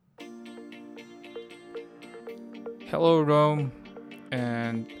Hello, Rome,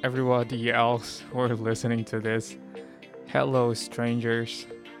 and everybody else who are listening to this. Hello, strangers.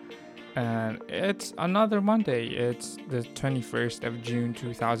 And it's another Monday. It's the 21st of June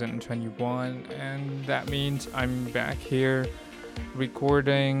 2021, and that means I'm back here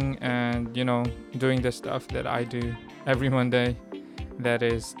recording and, doing the stuff that I do every Monday. That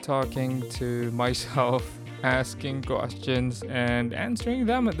is talking to myself, asking questions, and answering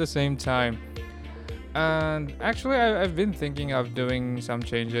them at the same time. And actually, I've been thinking of doing some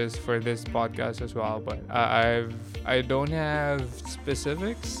changes for this podcast as well, but I don't have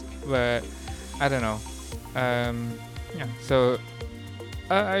specifics, but I don't know. Yeah. So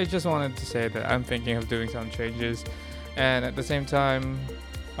I just wanted to say that I'm thinking of doing some changes, and at the same time,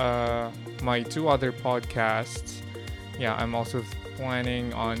 my two other podcasts, yeah, I'm also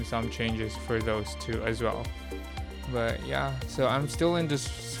planning on some changes for those two as well. But yeah, so I'm still in this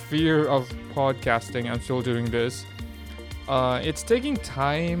sphere of podcasting. I'm still doing this. It's taking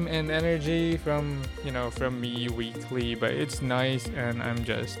time and energy from me weekly, but it's nice and I'm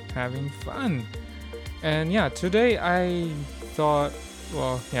just having fun. And yeah, today I thought,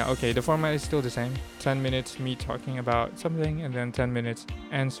 well, yeah, okay, the format is still the same. 10 minutes me talking about something, and then 10 minutes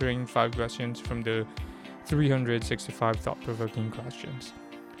answering 5 questions from the 365 thought provoking questions.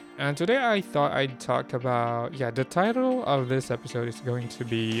 And today I thought I'd talk about, yeah, the title of this episode is going to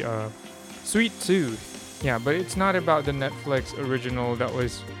be Sweet Tooth. Yeah, but it's not about the Netflix original that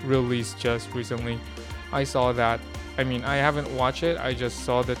was released just recently. I saw that. I mean, I haven't watched it, I just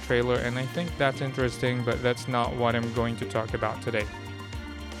saw the trailer and I think that's interesting, but that's not what I'm going to talk about today.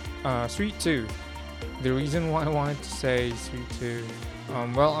 Sweet Tooth. The reason why I wanted to say Sweet Tooth,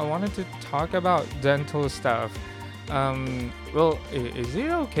 well, I wanted to talk about dental stuff. Well, is it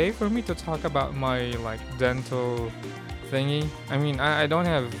okay for me to talk about my dental thingy? I mean, I don't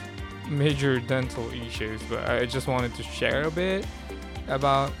have major dental issues, but I just wanted to share a bit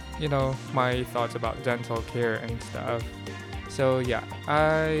about my thoughts about dental care and stuff. So yeah,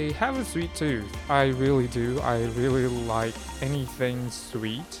 I have a sweet tooth. I really do. I really like anything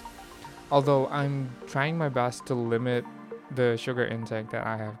sweet. Although I'm trying my best to limit the sugar intake that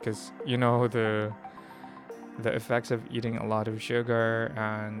I have, because the effects of eating a lot of sugar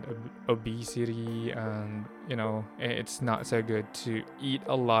and obesity, and it's not so good to eat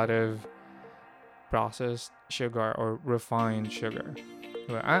a lot of processed sugar or refined sugar.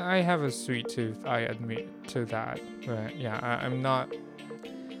 But I have a sweet tooth, I admit to that. But yeah, I'm not.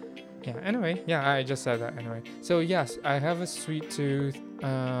 Yeah, anyway, yeah, I just said that anyway. So yes, I have a sweet tooth.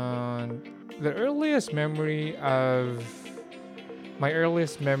 And the earliest memory of my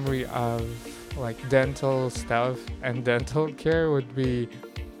earliest memory of dental stuff and dental care would be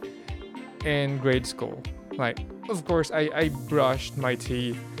in grade school. Of course, I brushed my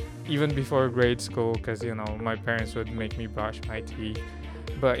teeth even before grade school, because my parents would make me brush my teeth.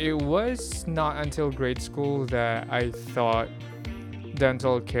 But it was not until grade school that I thought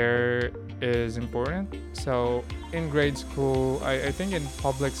dental care is important. So in grade school, I think in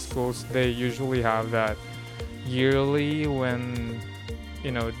public schools they usually have that yearly when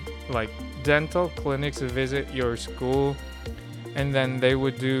you know like dental clinics visit your school, and then they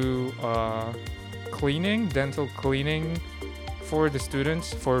would do dental cleaning for the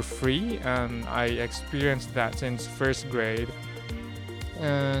students for free, and I experienced that since first grade.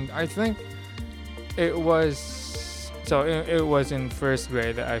 And I think it was in first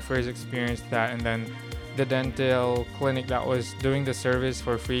grade that I first experienced that, and then the dental clinic that was doing the service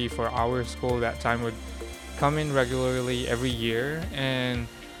for free for our school that time would come in regularly every year. And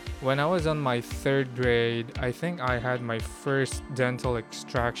when I was on my third grade, I think I had my first dental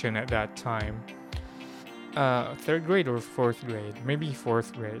extraction at that time. Third grade or fourth grade? Maybe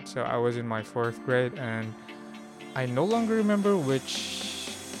fourth grade. So I was in my fourth grade, and I no longer remember which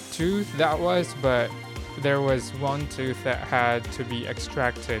tooth that was, but there was one tooth that had to be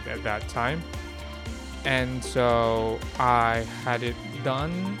extracted at that time. And so I had it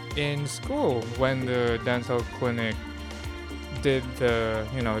done in school when the dental clinic did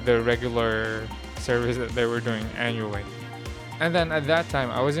the regular service that they were doing annually. And then at that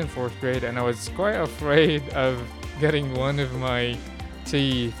time I was in fourth grade, and I was quite afraid of getting one of my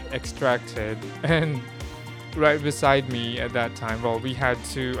teeth extracted. And right beside me at that time, well, we had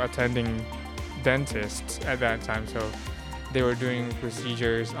two attending dentists at that time, so they were doing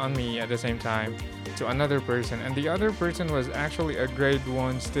procedures on me at the same time to another person, and the other person was actually a grade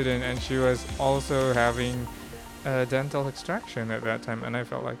 1 student, and she was also having a dental extraction at that time. And I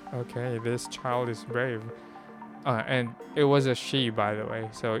felt like, okay, this child is brave. And it was a she, by the way.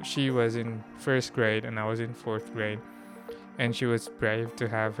 So she was in first grade and I was in fourth grade, and she was brave to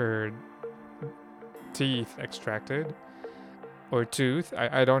have her teeth extracted or tooth.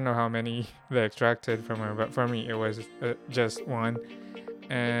 I don't know how many they extracted from her, but for me it was just one.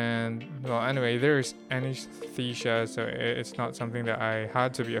 And well, anyway, there's anesthesia, so it's not something that I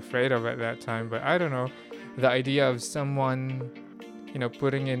had to be afraid of at that time. But I don't know, the idea of someone,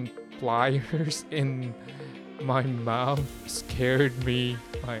 putting in pliers in my mouth scared me.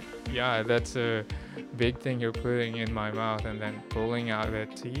 Like, yeah, that's a big thing you're putting in my mouth and then pulling out the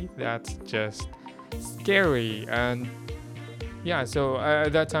teeth. That's just scary. And yeah, so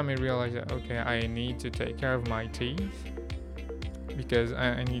at that time I realized that, okay, I need to take care of my teeth because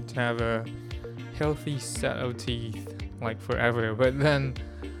I need to have a healthy set of teeth like forever. But then,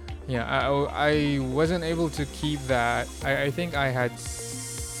 yeah, I wasn't able to keep that. I think I had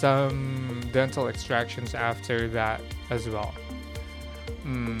some dental extractions after that as well.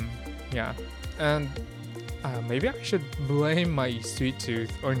 Yeah, and maybe I should blame my sweet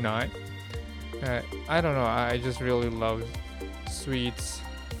tooth or not. I don't know. I just really love sweets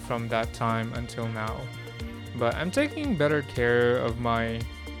from that time until now. But I'm taking better care of my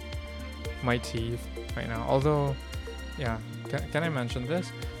teeth right now. Although, yeah, can I mention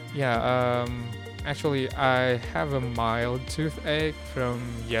this? Yeah, actually, I have a mild toothache from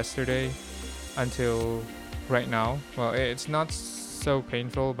yesterday until right now. Well, it's not so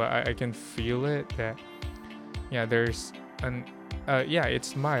painful, but I can feel it. That yeah, there's an yeah,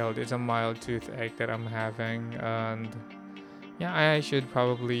 it's mild. It's a mild toothache that I'm having, and yeah, I should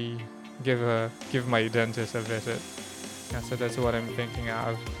probably give my dentist a visit. Yeah, so that's what I'm thinking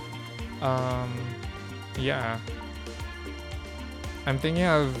of. Yeah, I'm thinking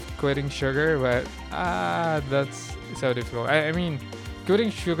of quitting sugar, but that's so difficult. I mean,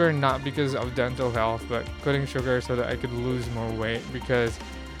 quitting sugar not because of dental health, but quitting sugar so that I could lose more weight because,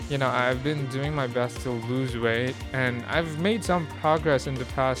 I've been doing my best to lose weight and I've made some progress in the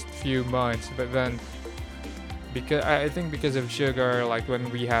past few months, but then because I think because of sugar, like when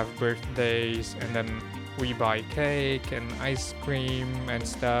we have birthdays and then we buy cake and ice cream and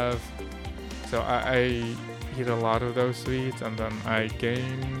stuff, so I eat a lot of those sweets and then I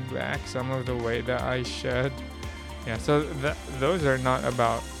gain back some of the weight that I shed. Yeah, so those are not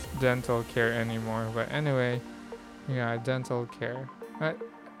about dental care anymore. But anyway, yeah, dental care.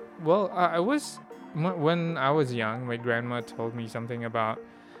 I was when I was young, my grandma told me something about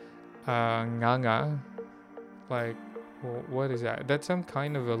nganga. Like, what is that? That's some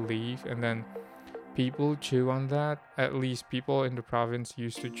kind of a leaf, and then people chew on that. At least people in the province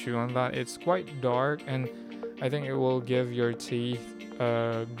used to chew on that. It's quite dark, and I think it will give your teeth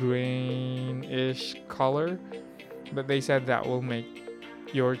a greenish color. But they said that will make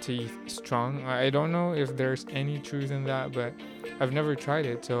your teeth strong. I don't know if there's any truth in that, but I've never tried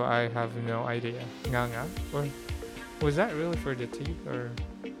it, so I have no idea. Nganga? Or was that really for the teeth, or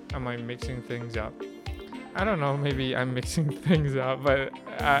am I mixing things up? I don't know, maybe I'm mixing things up, but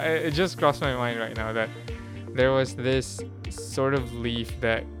it just crossed my mind right now that there was this sort of leaf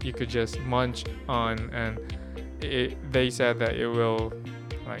that you could just munch on, and they said that it will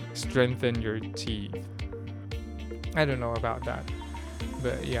like strengthen your teeth. I don't know about that,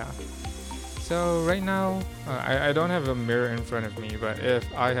 but yeah. So right now, I don't have a mirror in front of me, but if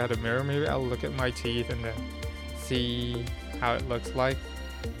I had a mirror, maybe I'll look at my teeth and then see how it looks like.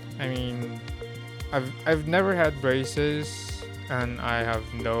 I mean, I've never had braces, and I have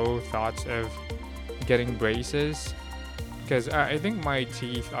no thoughts of getting braces because I think my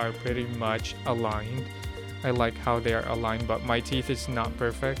teeth are pretty much aligned. I like how they are aligned, but my teeth is not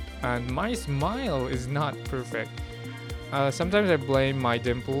perfect, and my smile is not perfect. Sometimes I blame my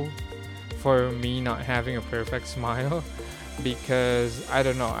dimple for me not having a perfect smile because I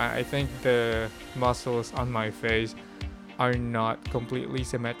don't know. I think the muscles on my face are not completely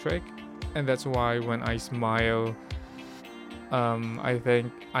symmetric, and that's why when I smile, I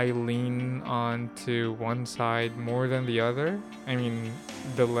think I lean onto one side more than the other. I mean,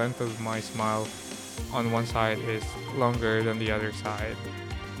 the length of my smile on one side is longer than the other side,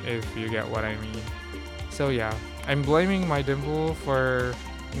 if you get what I mean. So yeah, I'm blaming my dimple for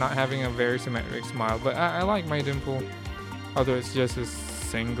not having a very symmetric smile, but I like my dimple, although it's just a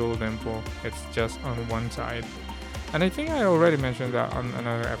single dimple. It's just on one side. And I think I already mentioned that on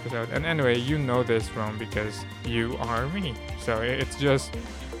another episode. And anyway, you know this from because you are me. So it's just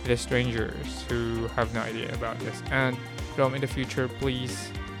the strangers who have no idea about this. And from in the future, please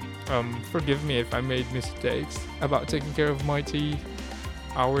forgive me if I made mistakes about taking care of my teeth,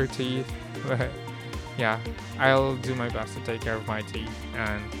 our teeth. But yeah, I'll do my best to take care of my teeth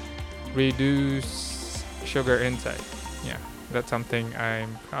and reduce sugar intake. Yeah, that's something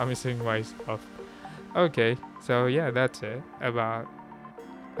I'm promising myself. Okay, so yeah, that's it about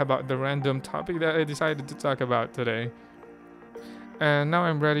about the random topic that I decided to talk about today. And now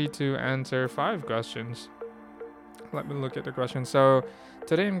I'm ready to answer 5 questions. Let me look at the questions. So,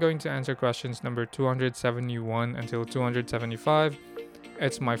 today I'm going to answer questions number 271 until 275.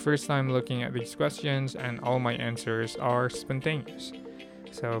 It's my first time looking at these questions, and all my answers are spontaneous.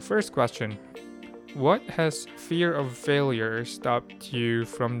 So, first question: what has fear of failure stopped you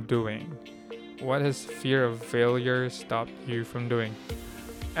from doing? What has fear of failure stopped you from doing?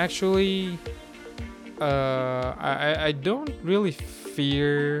 Actually, I don't really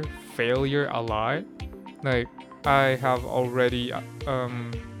fear failure a lot. Like, I have already I've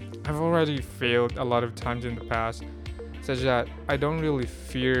already failed a lot of times in the past, such that I don't really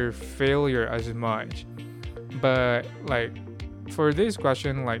fear failure as much. But like, for this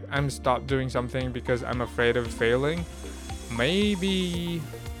question, like, I'm stopped doing something because I'm afraid of failing. Maybe,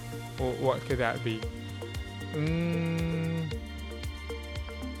 what could that be? Mm,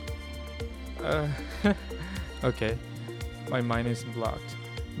 uh, okay, my mind is blocked.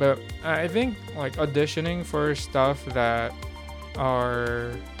 But I think like auditioning for stuff that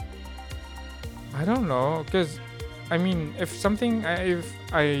are, I don't know, cause I mean, if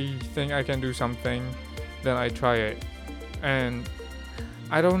I think I can do something, then I try it, and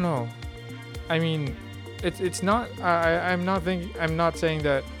I don't know. I mean, it's not. I'm not saying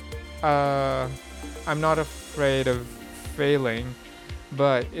that. Uh, I'm not afraid of failing,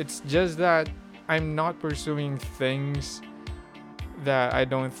 but it's just that I'm not pursuing things that I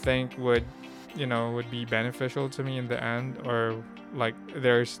don't think would be beneficial to me in the end, or like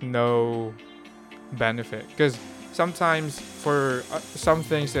there's no benefit. Because sometimes for some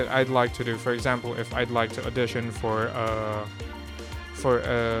things that I'd like to do, for example, if I'd like to audition for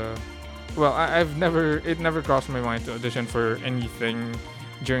well, I've never it never crossed my mind to audition for anything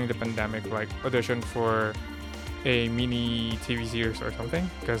during the pandemic, like audition for a mini TV series or something,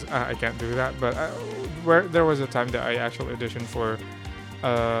 because I can't do that. But where there was a time that I actually auditioned for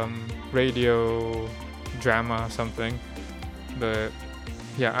radio drama something, but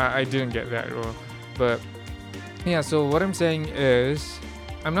yeah, I didn't get that role. But yeah, so what I'm saying is,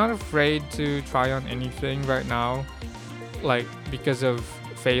 I'm not afraid to try on anything right now, like because of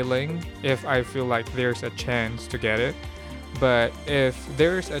failing, if I feel like there's a chance to get it. But if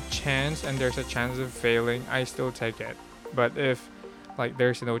there's a chance and there's a chance of failing, I still take it. But if like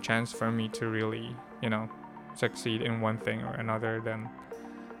there's no chance for me to really, succeed in one thing or another, then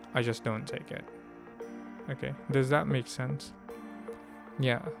I just don't take it. Okay, does that make sense?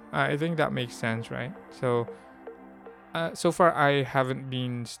 Yeah, I think that makes sense, right? So, so far I haven't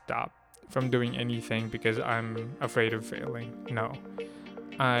been stopped from doing anything because I'm afraid of failing. No,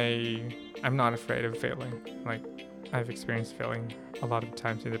 I'm not afraid of failing. Like, I've experienced failing a lot of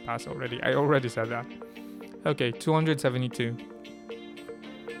times in the past already. I already said that. Okay, 272.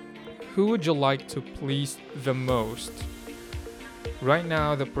 Who would you like to please the most? Right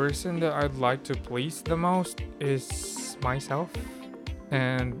now, the person that I'd like to please the most is myself.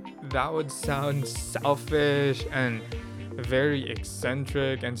 And that would sound selfish and very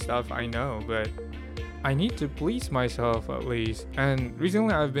eccentric and stuff, I know, but I need to please myself at least. And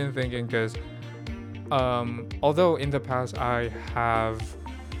recently I've been thinking, because although in the past I have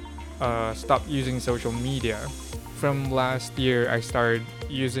stopped using social media, from last year I started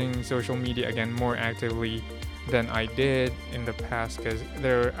using social media again more actively than I did in the past, because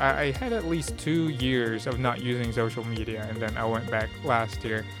I had at least 2 years of not using social media, and then I went back last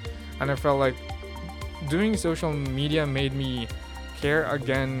year, and I felt like doing social media made me care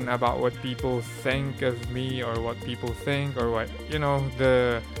again about what people think of me, or what people think, or what,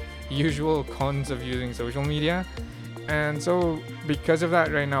 the usual cons of using social media. And so because of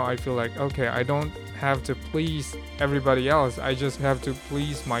that, right now I feel like, okay, I don't have to please everybody else, I just have to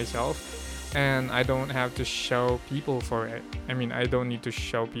please myself, and I don't have to show people for it. I mean, I don't need to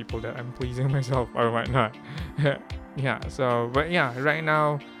show people that I'm pleasing myself or whatnot. Yeah, so, but yeah, right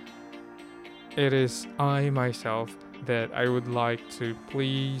now it is I myself that I would like to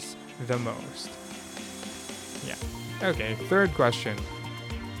please the most. Yeah. Okay, third question.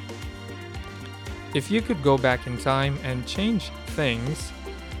 If you could go back in time and change things,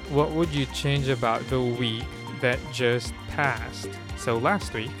 what would you change about the week that just passed? So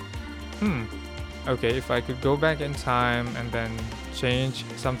last week. Okay, if I could go back in time and then change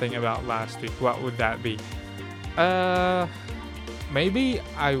something about last week, what would that be? Maybe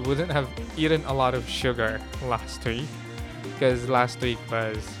I wouldn't have eaten a lot of sugar last week, because last week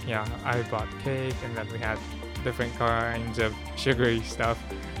was, I bought cake and then we had different kinds of sugary stuff.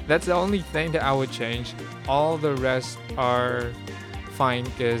 That's the only thing that I would change. All the rest are fine,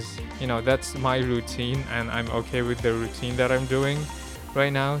 because that's my routine and I'm okay with the routine that I'm doing.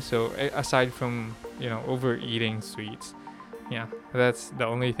 right now. So aside from overeating sweets, yeah, that's the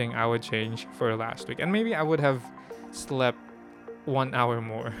only thing I would change for last week. And maybe I would have slept 1 hour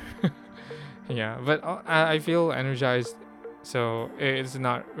more. Yeah, but I feel energized, so it's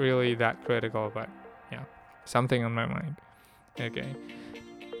not really that critical. But yeah, something on my mind. Okay,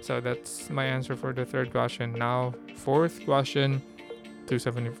 so that's my answer for the third question. Now, fourth question,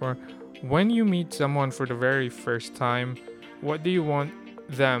 274. When you meet someone for the very first time, what do you want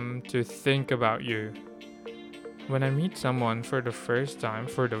them to think about you? When I meet someone for the first time,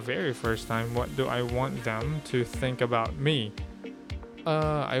 for the very first time, what do I want them to think about me?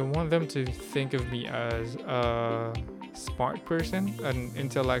 I want them to think of me as a smart person, an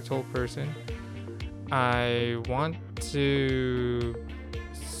intellectual person. I want to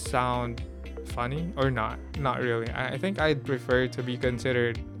sound funny or not. Not really. I think I'd prefer to be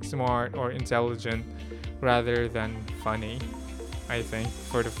considered smart or intelligent rather than funny. I think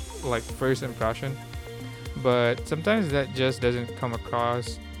for the first impression, but sometimes that just doesn't come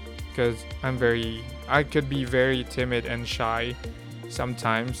across because I could be very timid and shy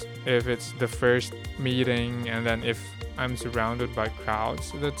sometimes if it's the first meeting, and then if I'm surrounded by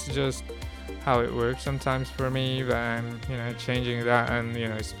crowds. That's just how it works sometimes for me, but I'm changing that and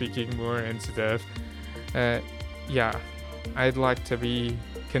speaking more and stuff. Yeah, I'd like to be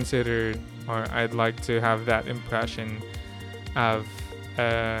considered, or I'd like to have that impression of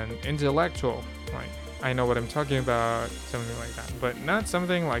an intellectual. Like, I know what I'm talking about, something like that, but not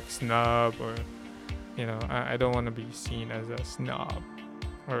something like snob, or I don't want to be seen as a snob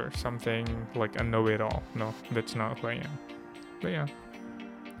or something like a know-it-all. No, that's not who I am. But yeah.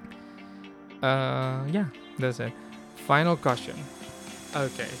 Yeah, that's it. Final question.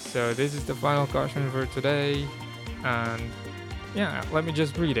 Okay, so this is the final question for today, and yeah, let me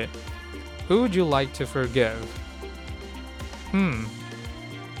just read it. Who would you like to forgive?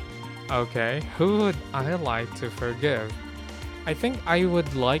 Okay, who would I like to forgive? I think I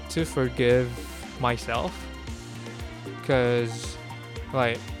would like to forgive myself, because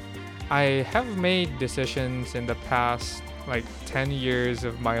I have made decisions in the past 10 years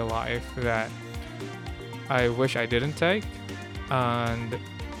of my life that I wish I didn't take, and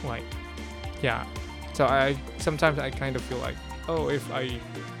yeah, so I sometimes I kind of feel like, oh, if I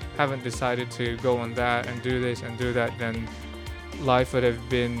haven't decided to go on that and do this and do that, then life would have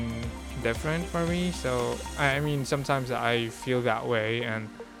been different for me. So I mean, sometimes I feel that way, and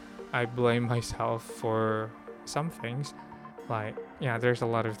I blame myself for some things. Yeah, there's a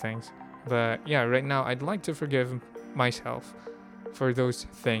lot of things, but yeah, right now I'd like to forgive myself for those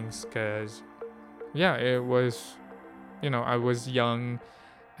things, because yeah, it was I was young,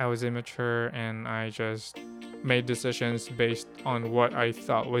 I was immature, and I just made decisions based on what I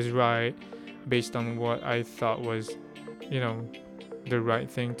thought was right, based on what I thought was the right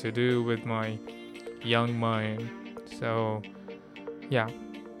thing to do with my young mind. So yeah,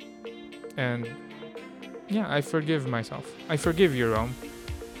 and yeah, I forgive myself, I forgive you, Rome,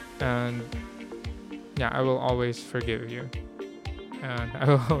 and yeah, I will always forgive you, and I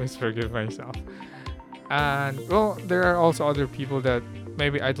will always forgive myself. And well, there are also other people that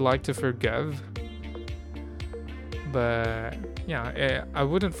maybe I'd like to forgive, but yeah, I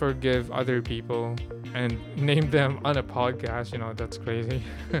wouldn't forgive other people and name them on a podcast. That's crazy.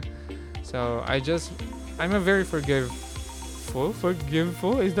 So I'm a very forgiveful.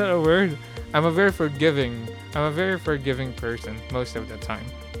 Is that a word? I'm a very forgiving person most of the time.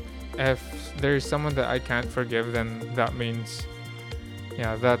 If there's someone that I can't forgive, then that means,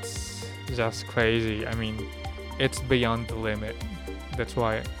 yeah, that's just crazy. I mean, it's beyond the limit. That's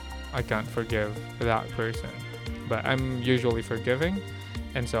why I can't forgive that person. But I'm usually forgiving,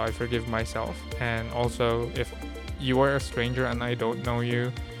 and so I forgive myself. And also, if you are a stranger and I don't know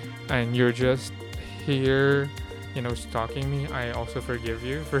you, and you're just here, stalking me, I also forgive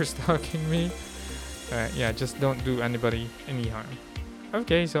you for stalking me. Yeah, just don't do anybody any harm.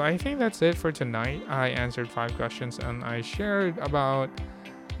 Okay, so I think that's it for tonight. I answered 5 questions and I shared about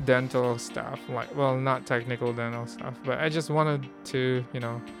dental stuff. Not technical dental stuff, but I just wanted to,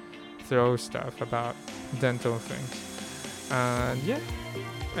 throw stuff about dental things. And yeah,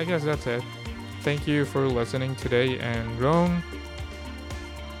 I guess that's it. Thank you for listening today, and Rome,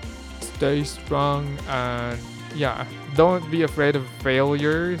 stay strong, and yeah, don't be afraid of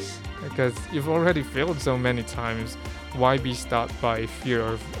failures, because you've already failed so many times. Why be stopped by fear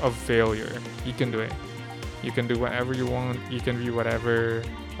of failure? You can do it. You can do whatever you want. You can be whatever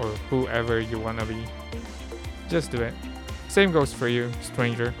or whoever you want to be. Just do it. Same goes for you,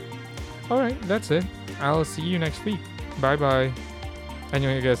 stranger. Alright, that's it. I'll see you next week. Bye bye.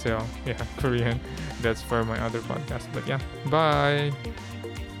 안녕히 계세요. Yeah, Korean. that's for my other podcast. But yeah, bye.